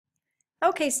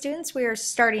Okay, students, we are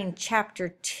starting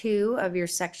chapter 2 of your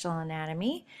sectional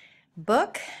anatomy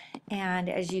book. And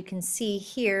as you can see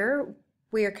here,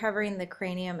 we are covering the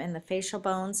cranium and the facial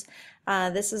bones.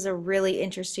 This is a really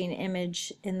interesting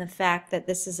image in the fact that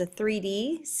this is a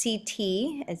 3D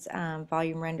CT. It's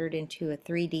volume rendered into a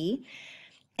 3D.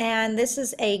 And this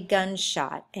is a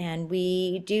gunshot, and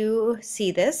we do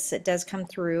see this. It does come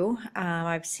through.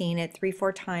 I've seen it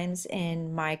 3-4 times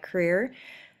in my career.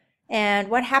 And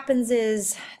what happens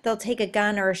is they'll take a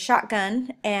gun or a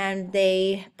shotgun and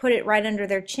they put it right under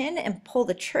their chin and pull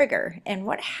the trigger. And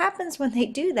what happens when they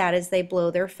do that is they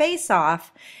blow their face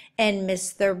off and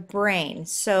miss their brain.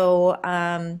 So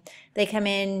they come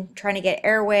in trying to get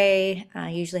airway,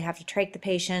 usually have to trach the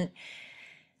patient.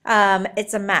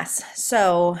 It's a mess.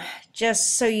 So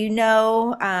just so you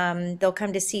know, they'll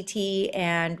come to CT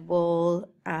and we'll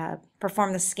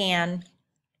perform the scan.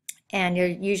 And you're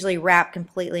usually wrapped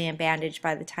completely in bandage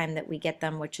by the time that we get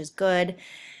them, which is good.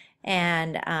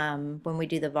 And when we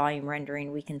do the volume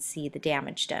rendering, we can see the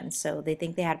damage done. So they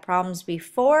think they had problems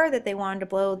before that they wanted to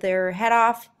blow their head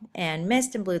off and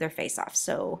missed and blew their face off.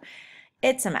 So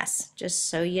it's a mess, just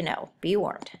so you know. Be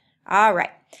warned. All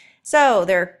right. So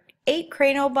there are 8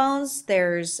 cranial bones.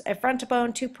 There's a frontal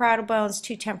bone, 2 parietal bones,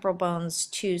 2 temporal bones,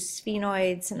 2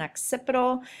 sphenoids, and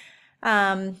occipital.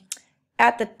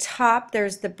 At the top,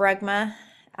 there's the bregma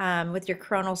with your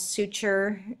coronal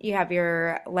suture. You have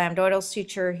your lambdoidal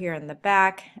suture here in the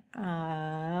back,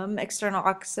 external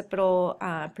occipital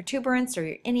protuberance or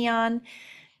your inion,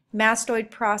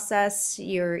 mastoid process,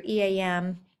 your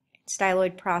EAM,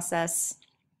 styloid process,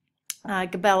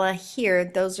 gabella here.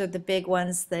 Those are the big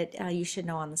ones that you should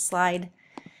know on the slide.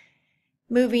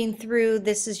 Moving through,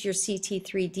 this is your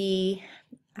CT3D.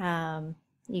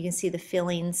 You can see the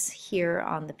fillings here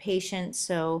on the patient.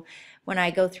 So when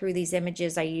I go through these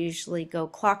images, I usually go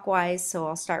clockwise. So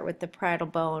I'll start with the parietal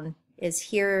bone is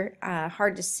here.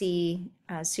 Hard to see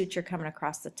suture coming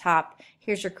across the top.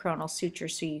 Here's your coronal suture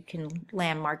so you can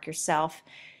landmark yourself.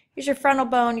 Here's your frontal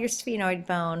bone, your sphenoid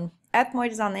bone.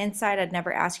 Ethmoid is on the inside. I'd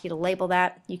never ask you to label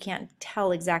that. You can't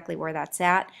tell exactly where that's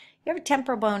at. You have a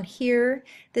temporal bone here.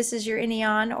 This is your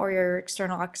inion or your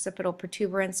external occipital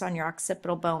protuberance on your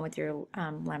occipital bone with your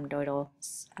lambdoidal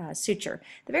suture.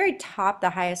 The very top,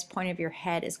 the highest point of your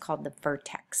head is called the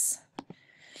vertex.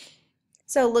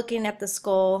 So looking at the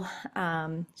skull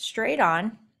straight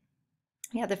on,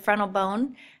 you have the frontal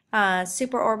bone,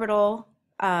 supraorbital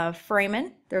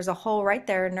foramen. There's a hole right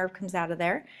there, a nerve comes out of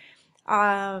there.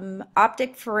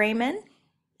 Optic foramen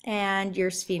and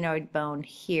your sphenoid bone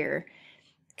here.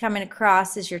 Coming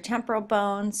across is your temporal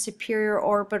bone, superior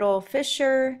orbital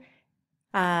fissure,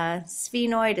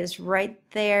 sphenoid is right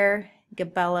there,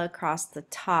 gabella across the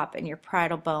top, and your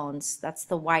parietal bones, that's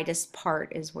the widest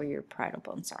part is where your parietal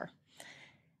bones are.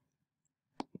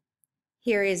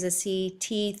 Here is a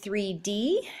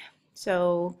CT3D.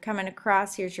 So coming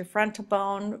across, here's your frontal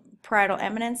bone, parietal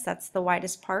eminence, that's the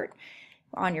widest part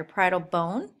on your parietal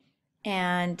bone,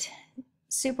 and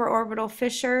supraorbital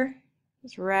fissure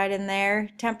is right in there.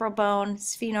 Temporal bone,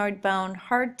 sphenoid bone,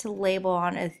 hard to label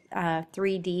on a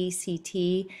 3D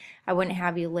CT. I wouldn't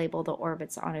have you label the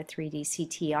orbits on a 3D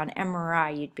CT. On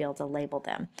MRI, you'd be able to label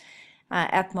them.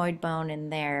 Ethmoid bone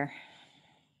in there.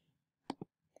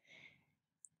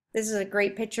 This is a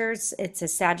great picture. It's a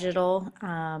sagittal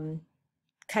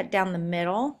cut down the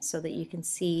middle so that you can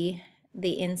see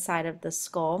the inside of the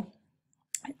skull.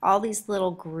 All these little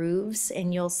grooves,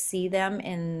 and you'll see them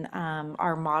in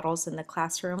our models in the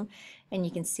classroom, and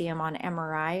you can see them on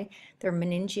MRI. They're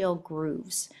meningeal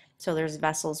grooves, so there's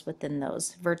vessels within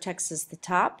those. Vertex is the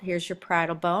top. Here's your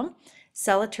parietal bone,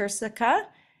 sella turcica,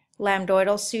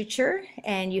 lambdoidal suture,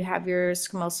 and you have your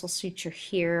squamosal suture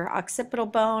here. Occipital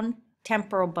bone,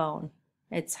 temporal bone.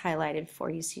 It's highlighted for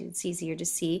you so it's easier to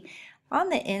see. On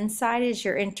the inside is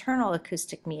your internal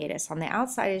acoustic meatus. On the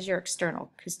outside is your external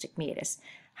acoustic meatus.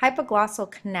 Hypoglossal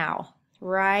canal,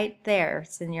 right there.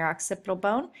 It's in your occipital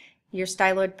bone. Your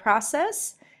styloid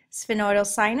process, sphenoidal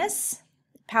sinus,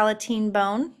 palatine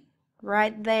bone,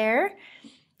 right there.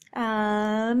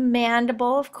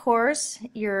 Mandible, of course,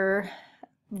 your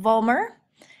vomer,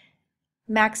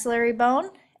 maxillary bone,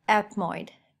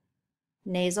 ethmoid,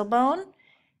 nasal bone.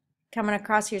 Coming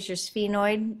across, here's your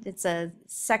sphenoid. It's a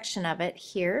section of it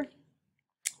here.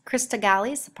 Crista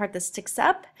gallis, the part that sticks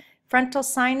up. Frontal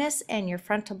sinus and your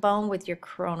frontal bone with your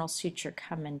coronal suture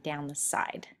coming down the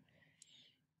side.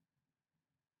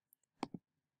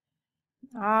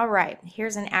 All right,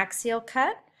 here's an axial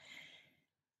cut.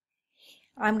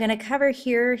 I'm going to cover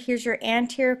here. Here's your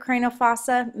anterior cranial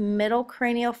fossa, middle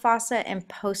cranial fossa, and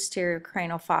posterior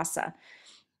cranial fossa.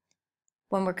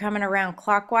 When we're coming around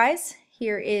clockwise,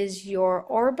 here is your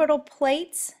orbital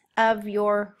plates of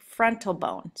your frontal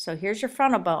bone. So here's your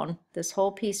frontal bone, this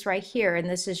whole piece right here, and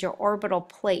this is your orbital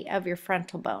plate of your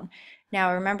frontal bone.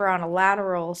 Now remember, on a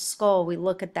lateral skull, we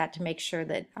look at that to make sure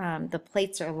that the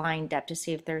plates are lined up to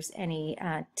see if there's any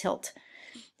tilt.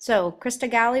 So crista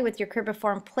galli with your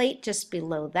cribriform plate just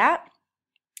below that.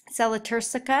 Sella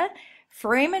turcica,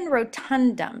 foramen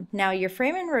rotundum. Now your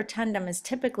foramen rotundum is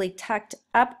typically tucked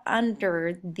up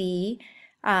under the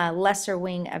lesser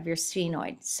wing of your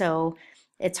sphenoid. So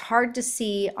it's hard to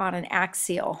see on an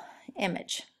axial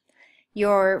image.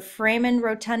 Your foramen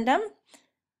rotundum,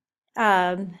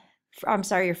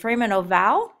 your foramen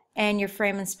ovale and your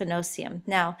foramen spinosum.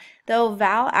 Now, the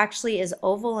ovale actually is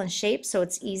oval in shape, so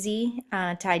it's easy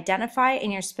to identify.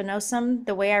 And your spinosum,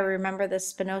 the way I remember the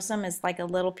spinosum is like a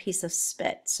little piece of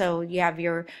spit. So you have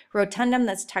your rotundum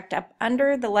that's tucked up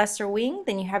under the lesser wing,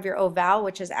 then you have your ovale,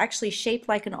 which is actually shaped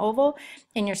like an oval,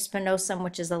 and your spinosum,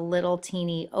 which is a little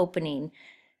teeny opening.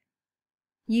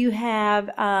 You have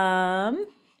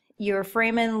your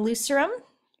foramen lucerum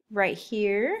right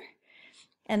here.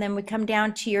 And then we come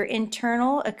down to your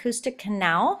internal acoustic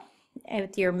canal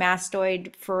with your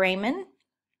mastoid foramen.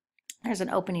 There's an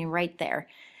opening right there.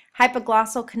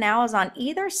 Hypoglossal canal is on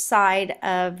either side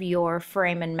of your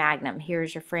foramen magnum.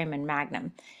 Here's your foramen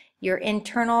magnum. Your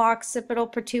internal occipital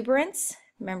protuberance,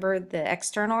 remember the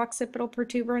external occipital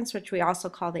protuberance, which we also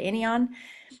call the inion.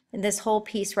 And this whole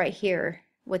piece right here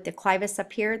with the clivus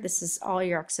up here, this is all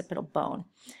your occipital bone.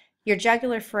 Your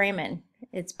jugular foramen,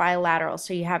 it's bilateral,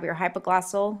 so you have your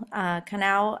hypoglossal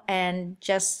canal, and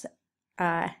just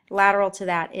lateral to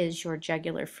that is your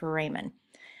jugular foramen.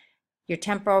 Your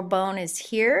temporal bone is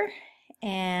here,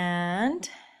 and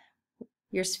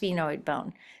your sphenoid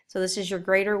bone. So this is your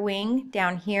greater wing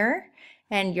down here,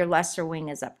 and your lesser wing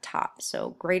is up top.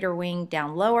 So greater wing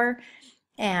down lower,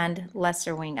 and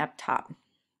lesser wing up top.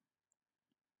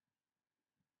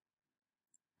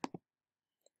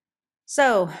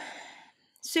 So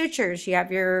sutures, you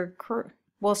have your,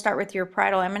 we'll start with your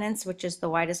parietal eminence, which is the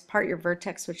widest part, your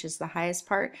vertex, which is the highest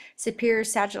part, superior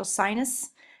sagittal sinus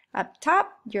up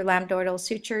top, your lambdoidal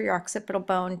suture, your occipital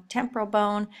bone, temporal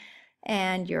bone,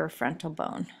 and your frontal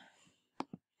bone.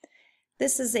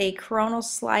 This is a coronal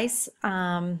slice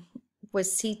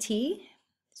with CT.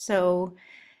 So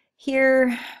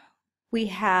here we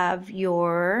have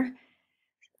your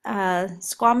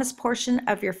squamous portion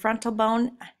of your frontal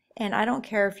bone. And I don't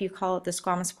care if you call it the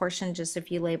squamous portion, just if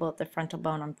you label it the frontal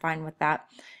bone, I'm fine with that.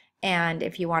 And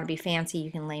if you want to be fancy, you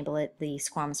can label it the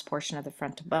squamous portion of the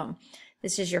frontal bone.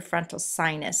 This is your frontal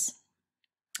sinus.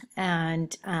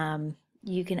 And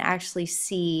you can actually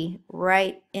see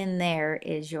right in there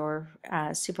is your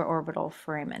supraorbital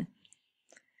foramen.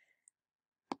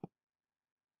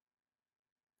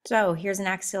 So here's an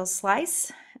axial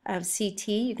slice of CT.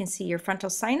 You can see your frontal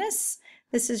sinus.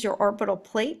 This is your orbital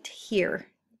plate here.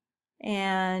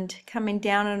 And coming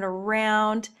down and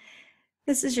around,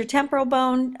 this is your temporal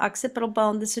bone, occipital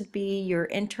bone. This would be your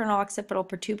internal occipital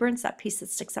protuberance, that piece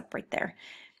that sticks up right there.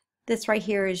 This right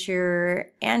here is your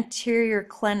anterior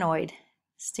clinoid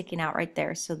sticking out right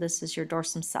there. So this is your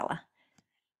dorsum sella.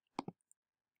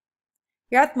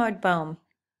 Your ethmoid bone.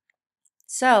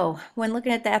 So when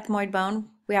looking at the ethmoid bone,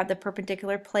 we have the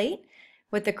perpendicular plate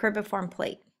with the cribriform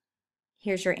plate.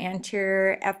 Here's your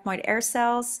anterior ethmoid air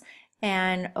cells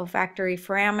and olfactory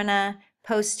foramina,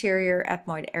 posterior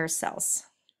ethmoid air cells.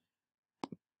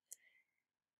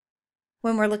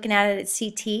 When we're looking at it at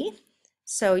CT,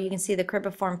 so you can see the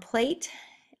cribriform plate,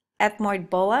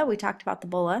 ethmoid bulla, we talked about the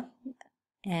bulla,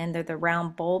 and they're the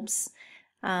round bulbs.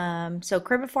 So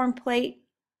cribriform plate,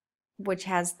 which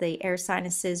has the air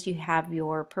sinuses, you have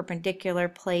your perpendicular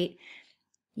plate.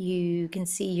 You can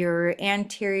see your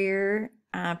anterior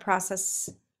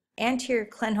anterior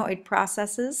clinoid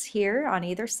processes here on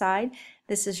either side.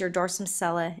 This is your dorsum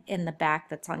sella in the back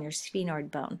that's on your sphenoid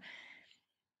bone.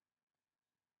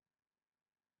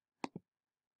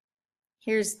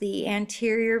 Here's the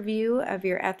anterior view of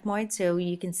your ethmoid, so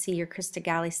you can see your crista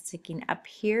galli sticking up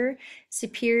here.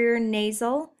 Superior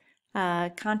nasal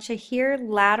concha here,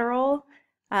 lateral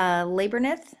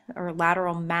labyrinth or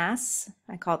lateral mass.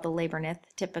 I call it the labyrinth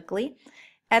typically.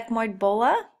 Ethmoid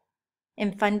bulla,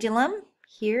 infundulum.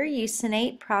 Here,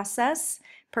 eusinate process,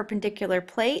 perpendicular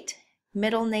plate,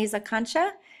 middle nasal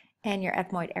concha, and your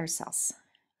ethmoid air cells.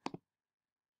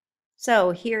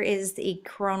 So here is the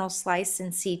coronal slice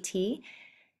in CT.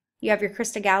 You have your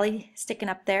crista galli sticking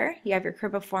up there. You have your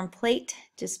cribriform plate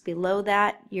just below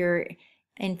that, your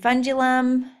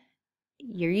infundulum,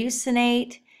 your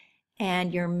eusinate,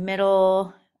 and your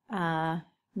middle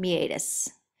meatus.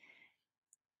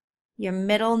 Your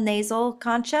middle nasal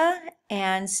concha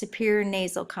and superior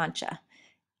nasal concha.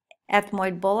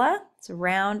 Ethmoid bulla, it's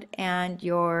round, and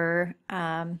your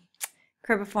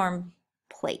cribriform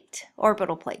plate,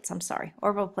 orbital plates,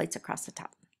 orbital plates across the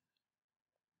top.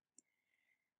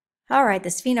 All right, the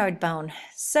sphenoid bone.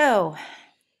 So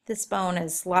this bone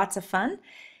is lots of fun.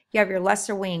 You have your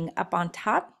lesser wing up on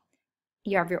top.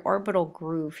 You have your orbital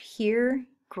groove here,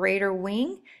 greater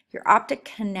wing. Your optic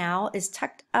canal is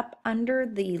tucked up under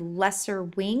the lesser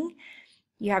wing.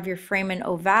 You have your foramen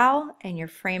ovale and your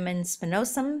foramen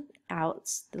spinosum out.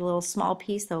 The little small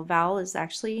piece, the ovale, is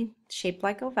actually shaped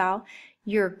like ovale.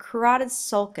 Your carotid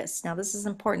sulcus. Now this is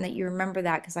important that you remember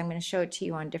that because I'm going to show it to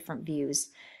you on different views.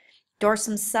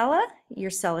 Dorsum sella, your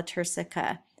sella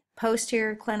turcica.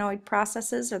 Posterior clinoid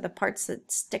processes are the parts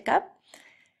that stick up.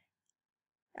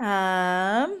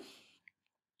 I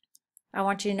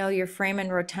want you to know your foramen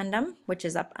rotundum, which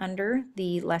is up under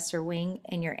the lesser wing,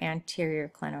 and your anterior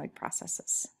clinoid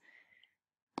processes.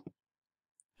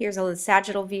 Here's a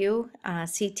sagittal view,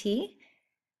 CT.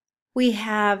 We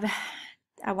have,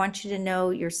 I want you to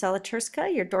know your sella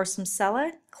turcica, your dorsum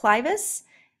sella, clivus,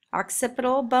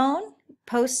 occipital bone,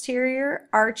 posterior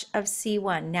arch of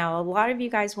C1. Now, a lot of you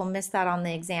guys will miss that on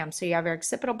the exam. So you have your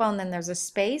occipital bone, then there's a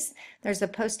space, there's a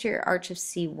posterior arch of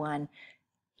C1.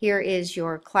 Here is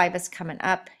your clivus coming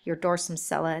up, your dorsum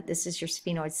sella, this is your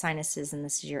sphenoid sinuses, and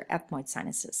this is your ethmoid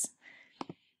sinuses.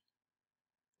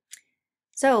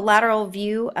 So lateral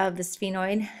view of the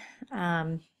sphenoid.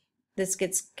 This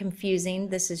gets confusing.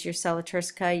 This is your sella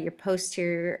turcica, your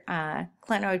posterior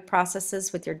clinoid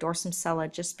processes with your dorsum sella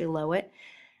just below it.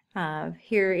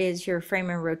 Here is your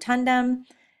foramen rotundum.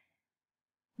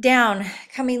 Down,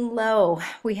 coming low,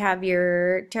 we have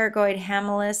your pterygoid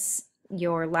hamillus,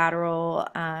 your lateral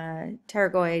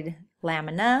pterygoid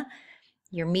lamina,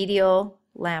 your medial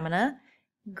lamina,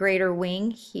 greater wing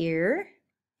here,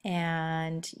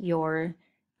 and your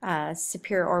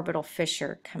superior orbital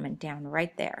fissure coming down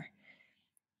right there.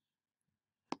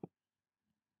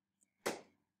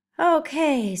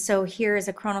 Okay, so here is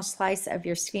a coronal slice of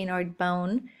your sphenoid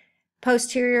bone.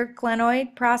 Posterior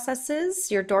clinoid processes,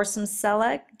 your dorsum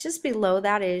sella. Just below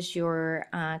that is your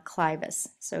clivus.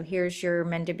 So here's your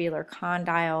mandibular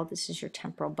condyle. This is your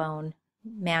temporal bone,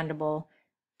 mandible,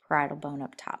 parietal bone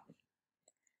up top.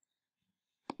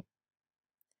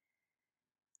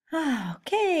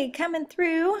 Okay, coming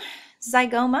through,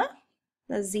 zygoma.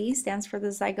 The Z stands for the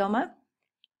zygoma.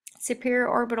 Superior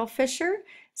orbital fissure,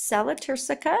 sella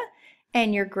turcica,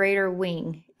 and your greater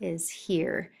wing is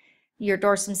here. Your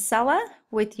dorsum sella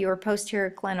with your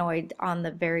posterior clinoid on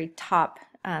the very top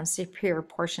superior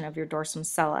portion of your dorsum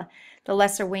sella. The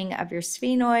lesser wing of your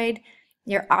sphenoid,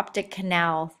 your optic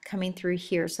canal coming through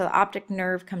here. So the optic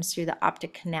nerve comes through the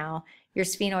optic canal. Your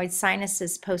sphenoid sinus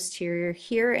is posterior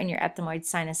here, and your ethmoid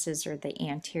sinuses are the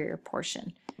anterior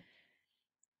portion.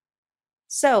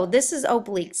 So this is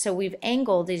oblique. So we've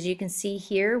angled, as you can see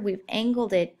here, we've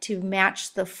angled it to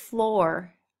match the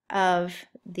floor of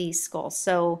the skull.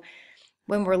 So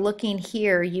when we're looking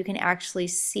here, you can actually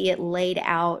see it laid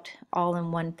out all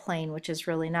in one plane, which is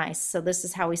really nice. So this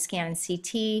is how we scan in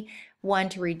CT, one,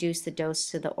 to reduce the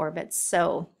dose to the orbits.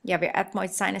 So you have your ethmoid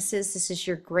sinuses. This is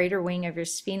your greater wing of your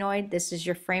sphenoid. This is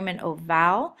your foramen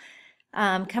ovale.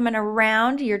 Coming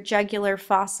around your jugular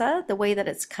fossa, the way that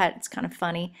it's cut, it's kind of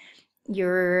funny.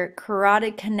 Your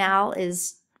carotid canal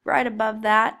is right above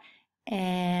that,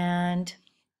 and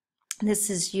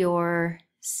this is your,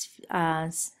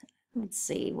 let's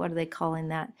see, what are they calling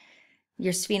that?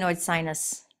 Your sphenoid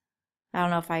sinus. I don't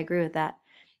know if I agree with that.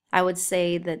 I would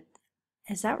say that,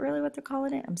 is that really what they're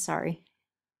calling it? I'm sorry.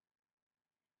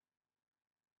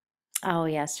 Oh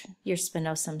yes, your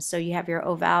spinosum. So you have your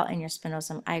ovale and your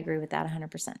spinosum. I agree with that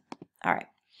 100%. All right.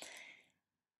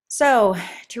 So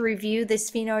to review the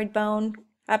sphenoid bone,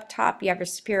 up top you have your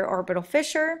superior orbital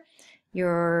fissure,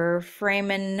 your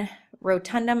foramen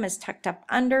rotundum is tucked up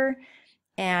under,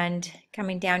 and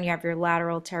coming down you have your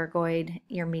lateral pterygoid,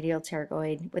 your medial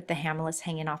pterygoid with the hamillus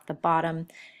hanging off the bottom,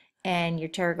 and your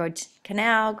pterygoid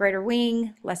canal, greater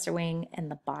wing, lesser wing,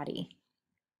 and the body.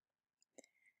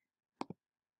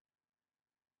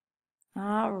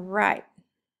 All right.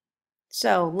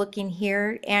 So looking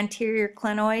here, anterior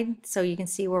clinoid, so you can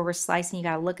see where we're slicing. You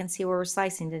got to look and see where we're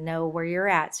slicing to know where you're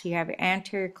at. So you have your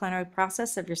anterior clinoid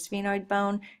process of your sphenoid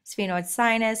bone, sphenoid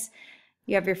sinus.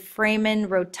 You have your foramen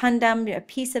rotundum, a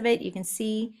piece of it. You can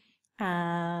see,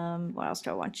 what else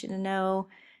do I want you to know?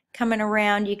 Coming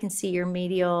around, you can see your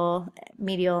medial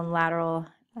and lateral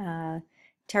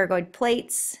pterygoid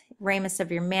plates, ramus of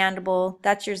your mandible.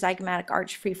 That's your zygomatic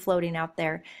arch free floating out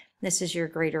there. This is your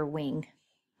greater wing.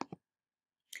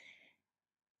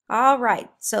 All right,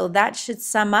 so that should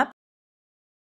sum up